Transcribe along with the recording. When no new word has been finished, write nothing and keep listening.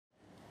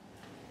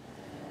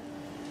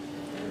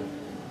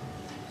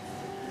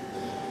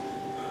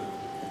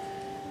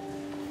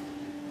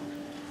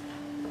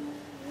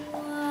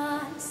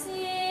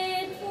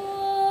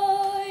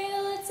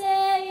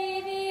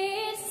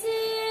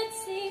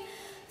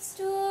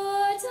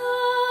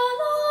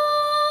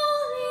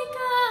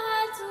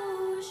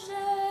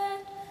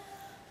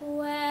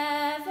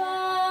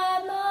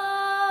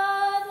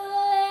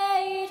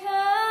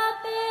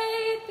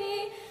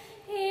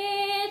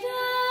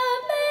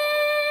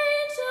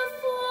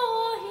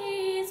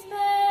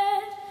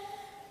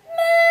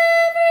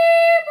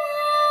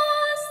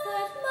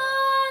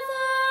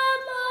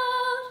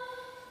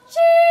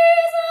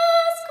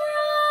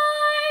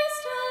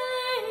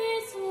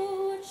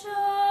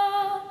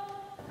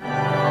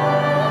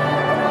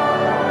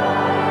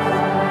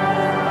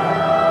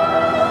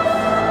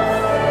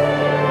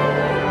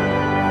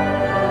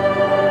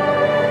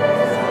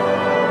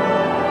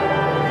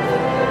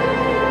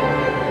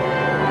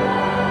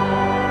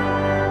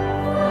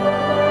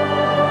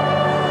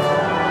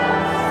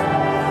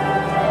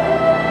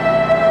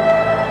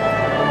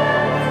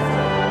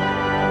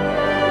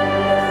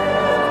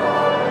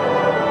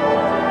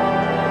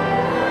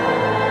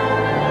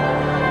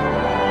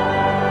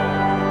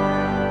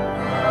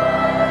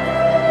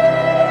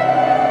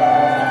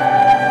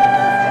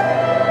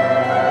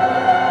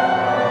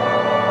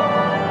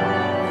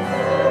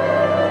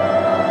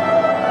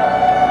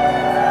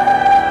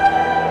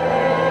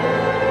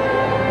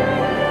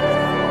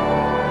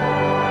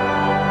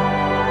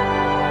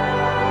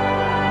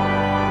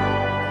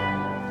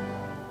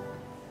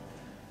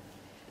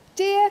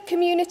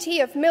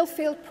community of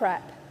Millfield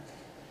Prep.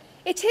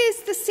 It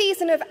is the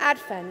season of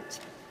Advent,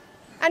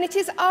 and it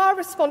is our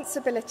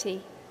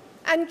responsibility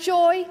and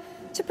joy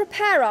to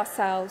prepare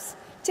ourselves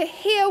to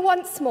hear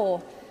once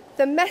more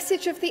the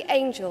message of the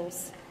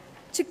angels,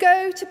 to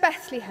go to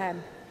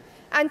Bethlehem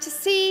and to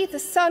see the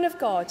Son of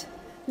God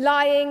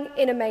lying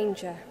in a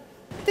manger.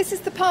 This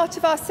is the part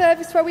of our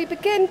service where we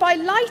begin by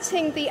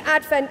lighting the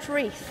Advent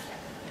wreath.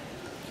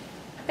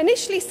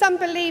 Initially, some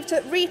believed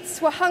that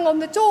wreaths were hung on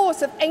the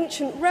doors of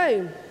ancient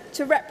Rome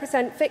to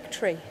represent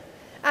victory.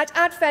 At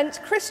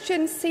Advent,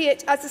 Christians see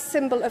it as a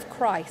symbol of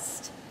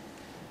Christ.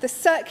 The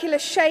circular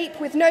shape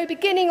with no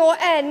beginning or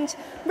end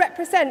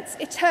represents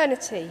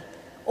eternity,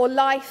 or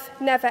life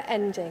never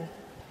ending.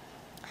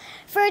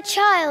 For a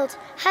child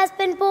has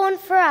been born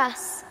for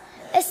us,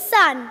 a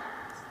son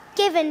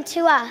given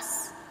to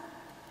us.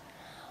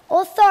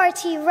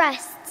 Authority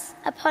rests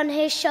upon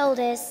his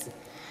shoulders,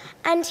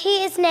 and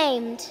he is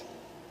named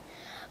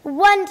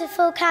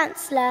Wonderful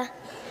Counselor,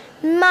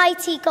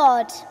 Mighty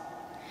God,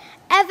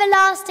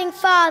 Everlasting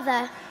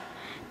Father,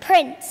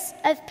 Prince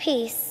of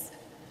Peace.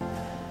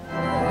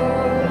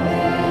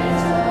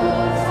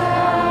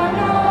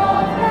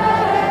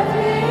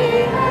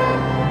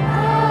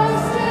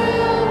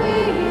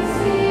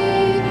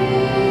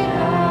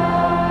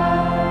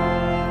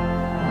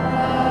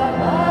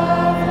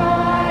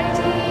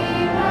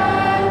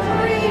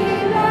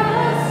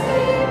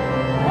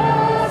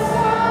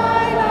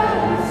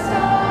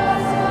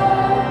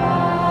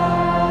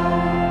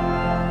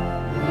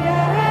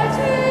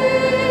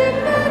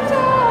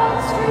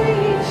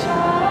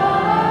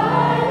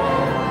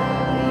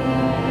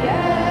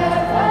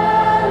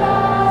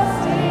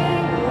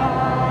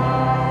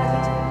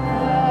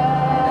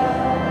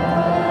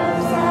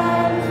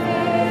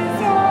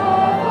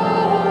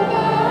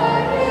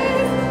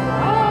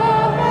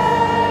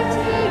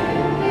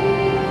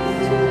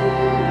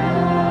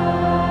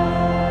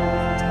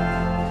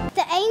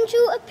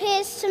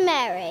 Appears to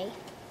Mary.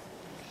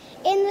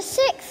 In the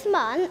 6th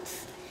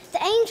month,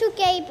 the angel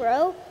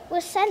Gabriel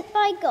was sent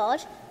by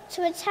God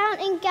to a town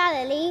in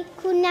Galilee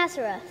called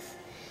Nazareth,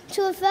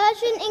 to a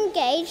virgin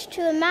engaged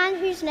to a man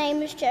whose name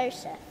was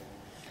Joseph,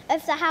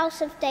 of the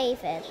house of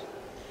David.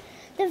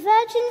 The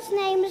virgin's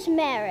name was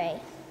Mary,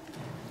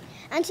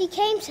 and he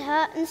came to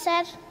her and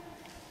said,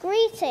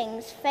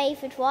 "Greetings,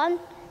 favoured one,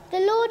 the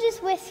Lord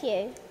is with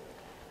you."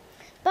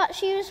 But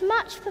she was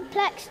much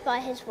perplexed by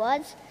his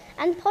words,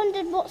 and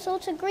pondered what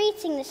sort of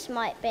greeting this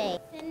might be.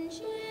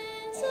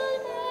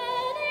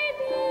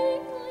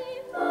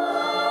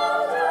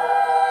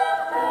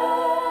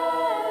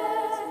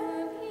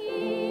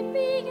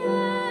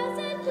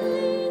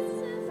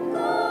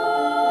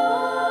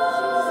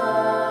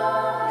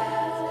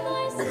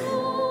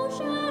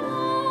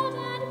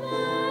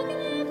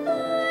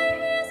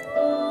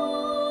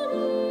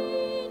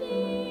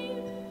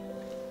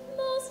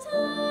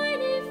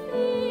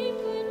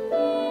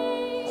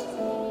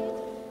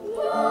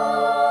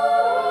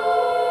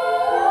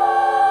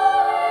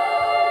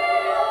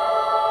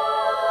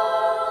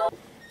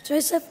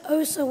 Joseph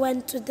also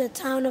went to the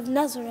town of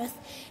Nazareth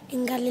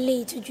in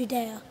Galilee to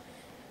Judea,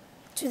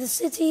 to the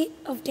city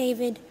of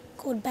David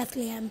called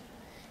Bethlehem,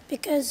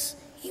 because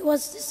he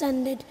was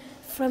descended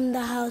from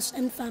the house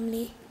and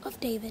family of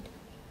David.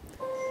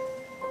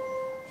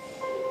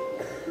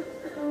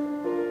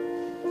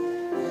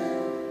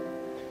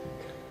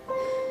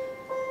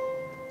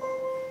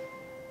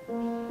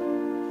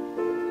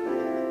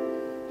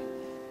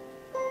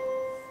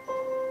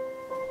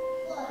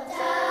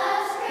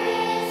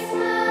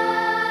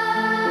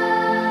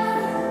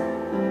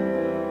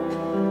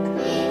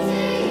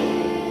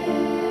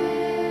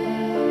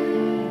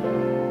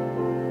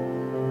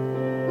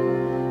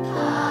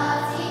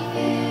 Party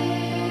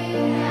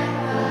food and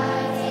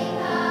writing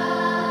cards.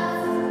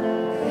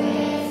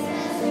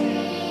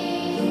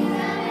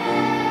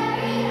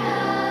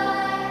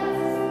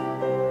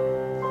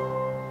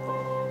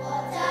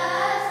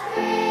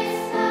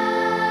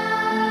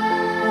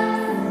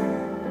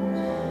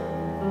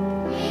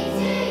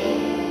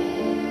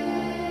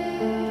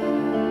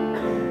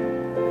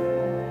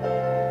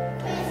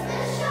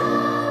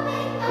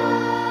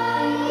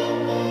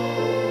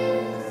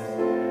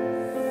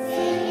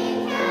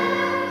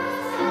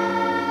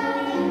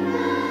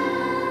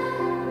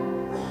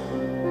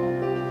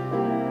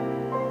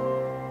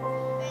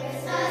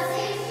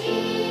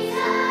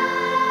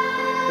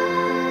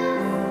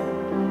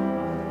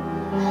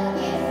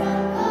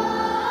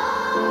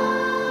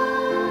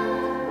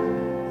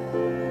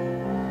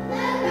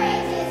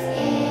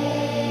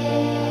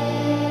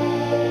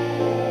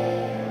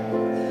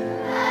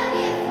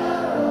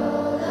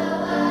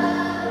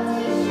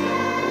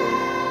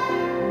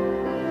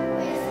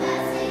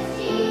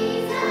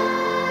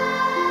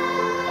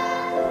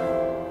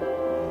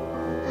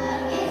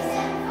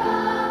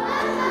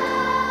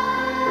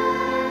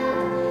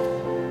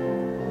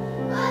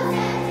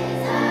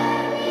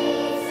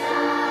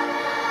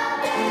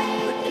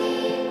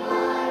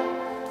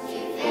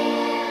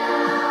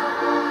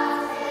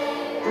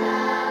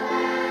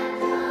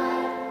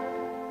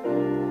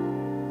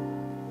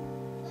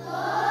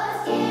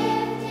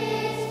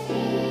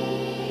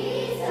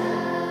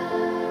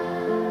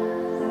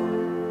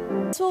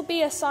 will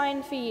be a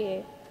sign for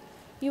you.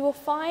 You will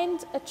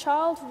find a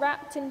child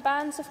wrapped in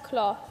bands of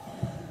cloth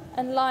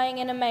and lying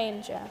in a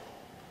manger."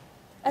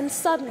 And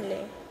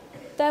suddenly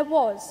there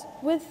was,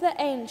 with the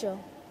angel,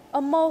 a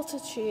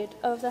multitude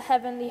of the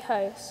heavenly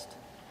host,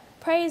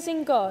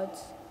 praising God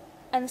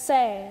and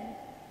saying,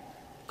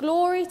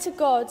 "Glory to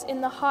God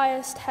in the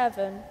highest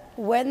heaven."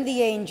 When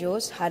the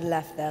angels had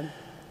left them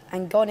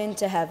and gone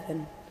into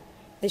heaven,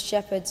 the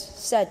shepherds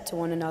said to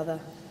one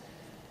another,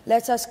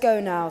 "Let us go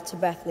now to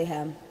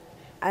Bethlehem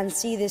and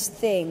see this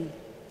thing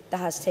that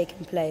has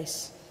taken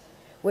place,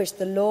 which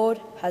the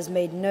Lord has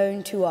made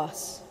known to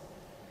us."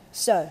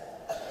 So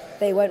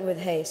they went with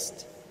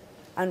haste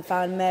and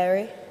found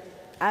Mary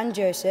and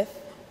Joseph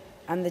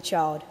and the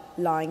child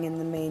lying in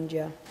the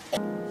manger.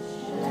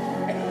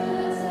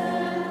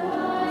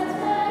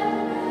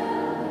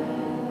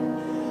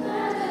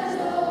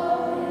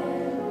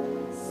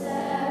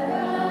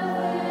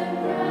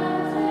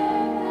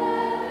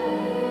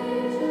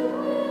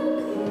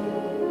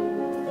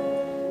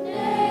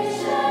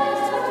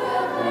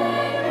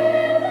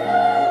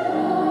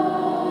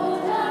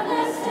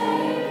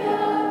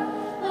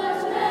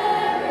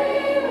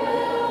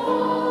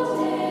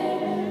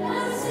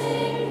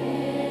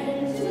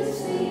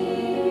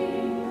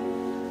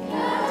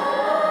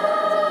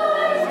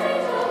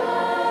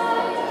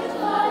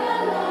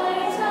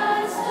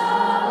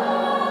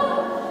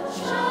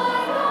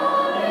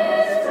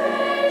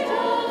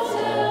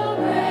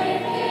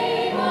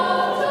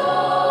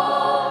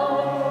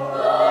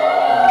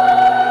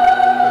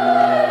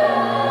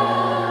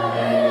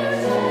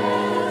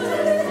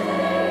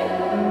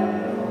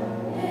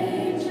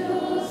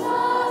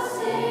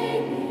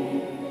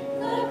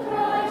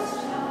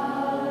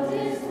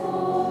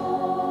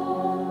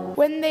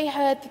 When they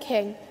heard the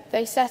king,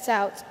 they set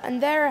out,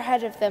 and there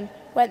ahead of them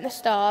went the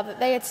star that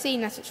they had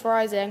seen at its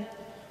rising,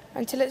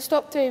 until it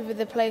stopped over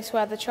the place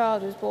where the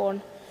child was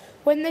born.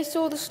 When they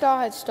saw the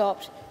star had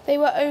stopped, they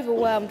were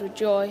overwhelmed with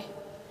joy.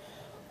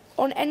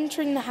 On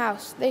entering the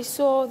house, they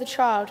saw the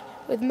child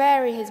with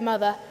Mary his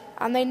mother,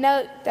 and they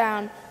knelt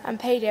down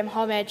and paid him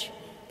homage.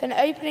 Then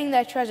opening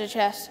their treasure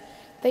chest,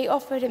 they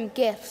offered him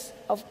gifts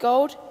of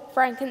gold,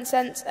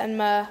 frankincense, and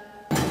myrrh.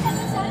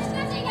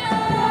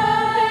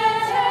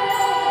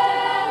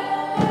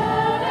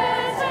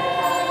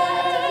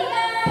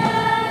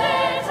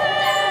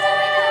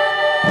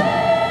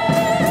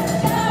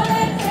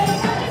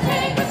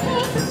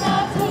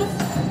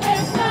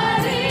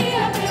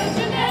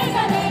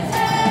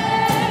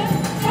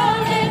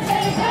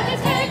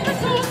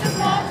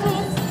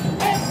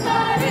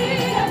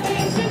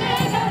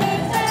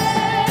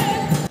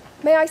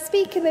 May I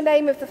speak in the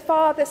name of the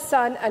Father,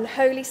 Son, and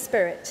Holy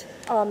Spirit.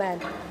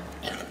 Amen.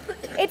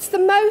 It's the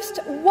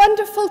most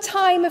wonderful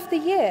time of the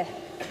year.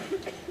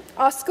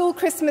 Our school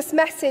Christmas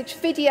message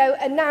video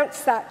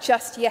announced that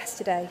just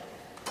yesterday.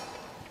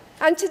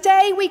 And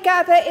today we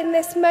gather in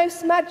this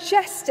most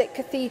majestic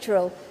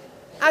cathedral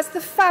as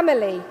the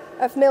family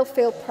of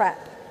Millfield Prep.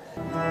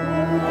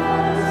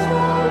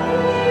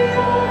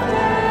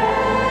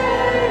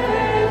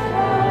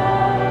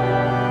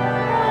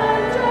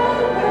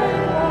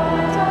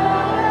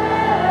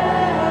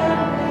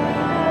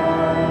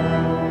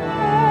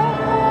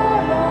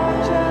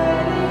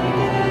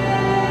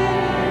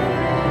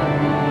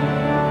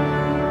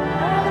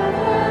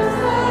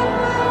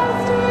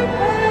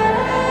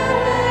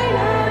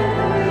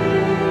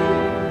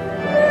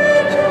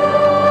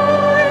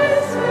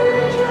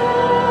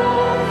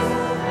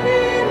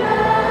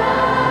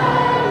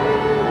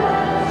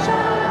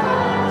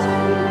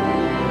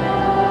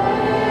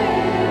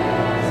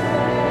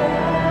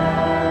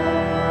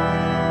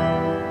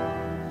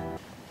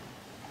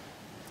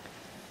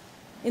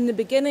 In the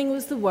beginning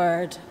was the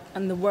Word,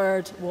 and the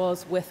Word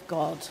was with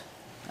God,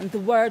 and the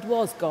Word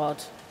was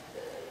God.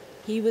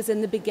 He was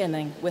in the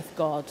beginning with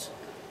God.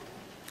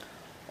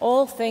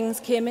 All things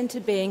came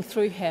into being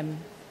through him,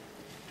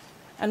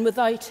 and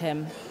without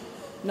him,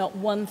 not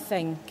one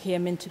thing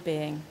came into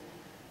being.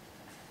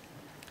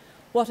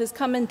 What has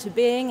come into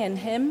being in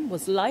him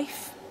was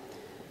life,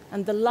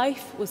 and the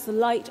life was the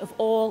light of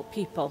all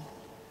people.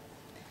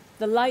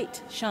 The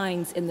light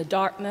shines in the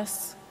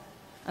darkness,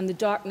 and the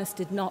darkness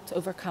did not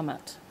overcome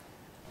it.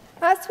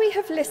 As we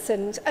have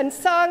listened and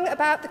sung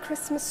about the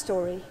Christmas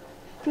story,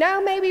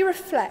 now may we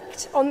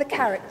reflect on the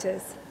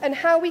characters and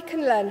how we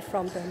can learn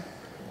from them.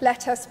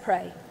 Let us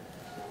pray.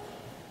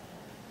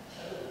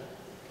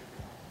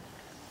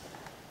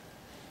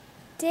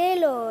 Dear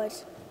Lord,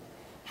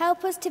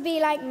 help us to be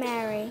like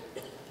Mary.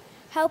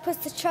 Help us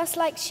to trust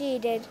like she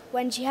did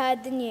when she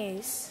heard the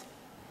news.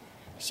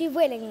 She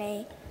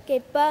willingly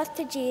gave birth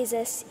to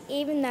Jesus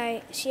even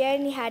though she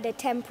only had a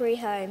temporary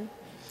home.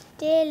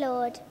 Dear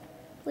Lord,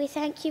 we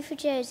thank you for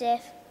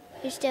Joseph,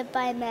 who stood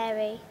by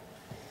Mary,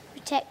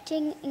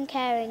 protecting and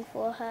caring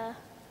for her.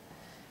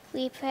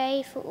 We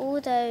pray for all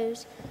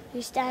those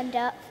who stand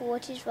up for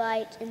what is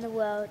right in the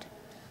world,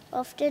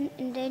 often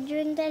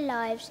endangering their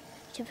lives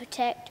to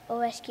protect or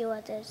rescue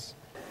others.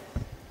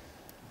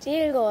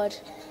 Dear Lord,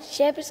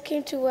 shepherds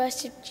came to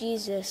worship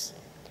Jesus.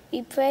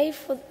 We pray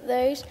for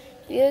those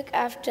look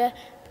after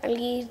and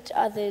lead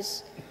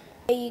others.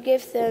 May you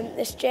give them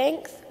the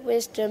strength,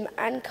 wisdom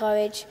and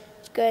courage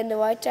to go in the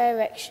right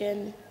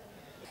direction.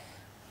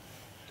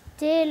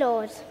 Dear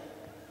Lord,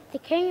 the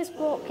King has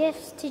brought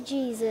gifts to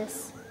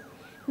Jesus.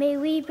 May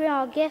we bring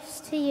our gifts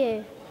to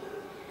you,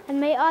 and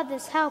may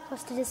others help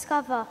us to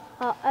discover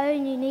our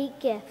own unique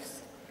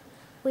gifts.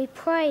 We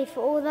pray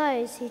for all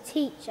those who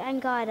teach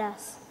and guide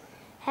us.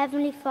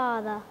 Heavenly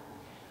Father,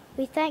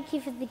 we thank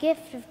you for the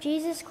gift of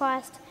Jesus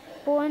Christ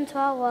born into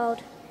our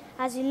world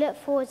as we look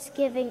forward to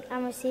giving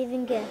and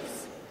receiving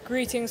gifts.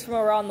 Greetings from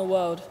around the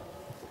world.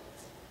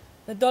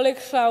 Nadolig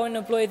llawn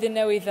y blwyddyn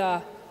newydd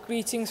dda.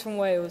 Greetings from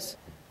Wales.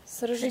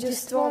 Z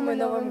Rождеством и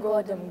Новым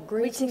годом.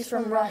 Greetings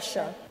from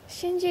Russia.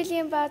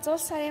 Shinjilian Badzo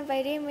Sarin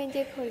Vairim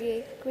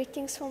Indikuli.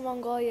 Greetings from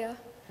Mongolia.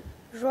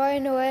 Joyeux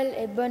Noël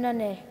et bonne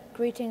année.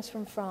 Greetings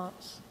from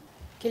France.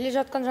 Келе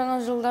жатқан жаңа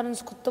жылдарыңыз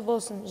құтты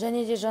болсын,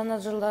 және де жаңа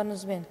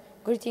жылдарыңызбен.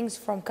 Greetings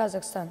from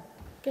Kazakhstan.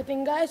 Que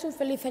tengáis un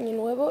feliz año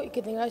nuevo y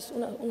que tengáis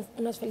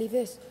unas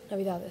felices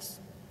Navidades.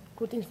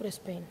 Greetings from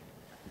Spain.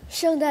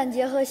 圣诞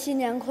节和新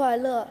年快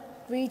乐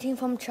Greeting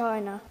from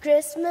China.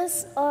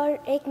 Christmas और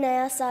एक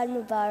नया साल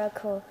मुबारक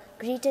हो.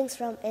 Greetings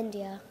from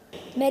India.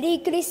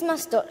 Merry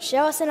Christmas to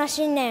幸せな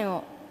新年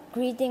を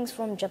Greetings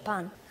from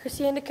Japan.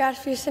 Gezegende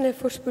Kerstfeest en een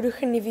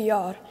voorspoedige nieuwe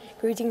jaar.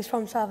 Greetings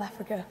from South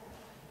Africa.